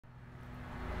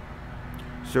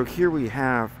So here we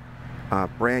have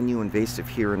brand new invasive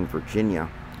here in Virginia.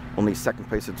 Only second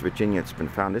place in Virginia it's been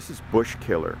found. This is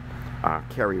Bushkiller,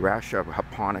 Cariratia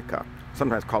japonica,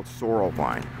 sometimes called sorrel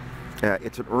vine.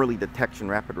 It's an early detection,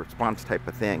 rapid response type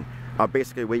of thing.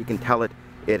 Basically, the way you can tell it,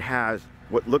 it has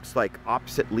what looks like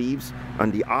opposite leaves.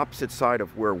 On the opposite side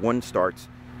of where one starts,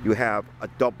 you have a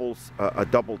double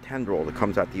tendril that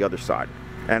comes out the other side,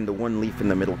 and the one leaf in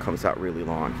the middle comes out really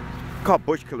long. Called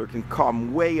Bushkiller, can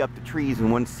come way up the trees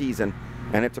in one season,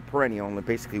 and it's a perennial, and it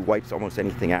basically wipes almost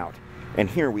anything out. And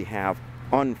here we have,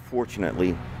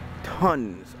 unfortunately,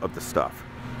 tons of the stuff.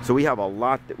 So we have a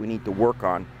lot that we need to work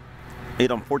on. It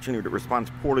unfortunately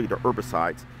responds poorly to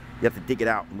herbicides. You have to dig it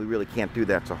out, and we really can't do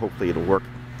that. So hopefully it'll work.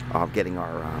 Getting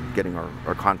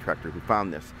our contractor who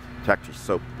found this to actually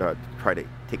try to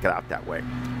take it out that way,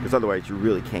 because otherwise you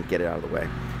really can't get it out of the way.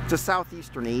 It's a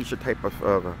Southeastern Asia type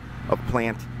of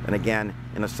plant, and again,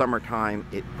 in the summertime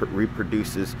it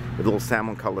reproduces with little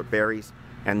salmon-colored berries.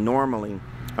 And normally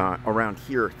around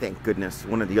here, thank goodness,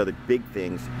 one of the other big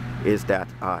things is that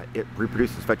it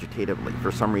reproduces vegetatively.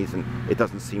 For some reason, it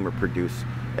doesn't seem to reproduce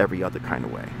every other kind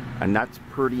of way. And that's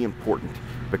pretty important,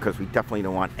 because we definitely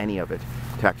don't want any of it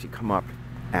to actually come up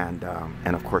and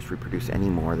of course reproduce any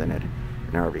more than it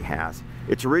already has.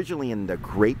 It's originally in the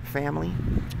grape family,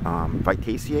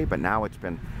 Vitaceae, but now it's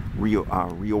been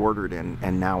reordered,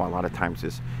 and now a lot of times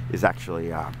is actually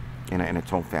in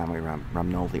its own family,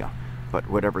 Rhamnolia. But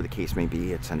whatever the case may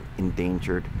be, it's an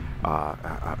endangered,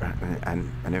 an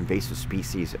invasive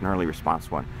species, an early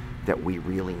response one that we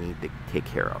really need to take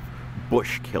care of.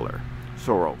 Bushkiller,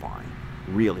 sorrel vine,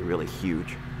 really, really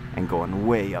huge and going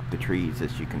way up the trees,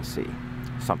 as you can see.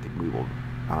 Something we will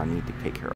need to take care of.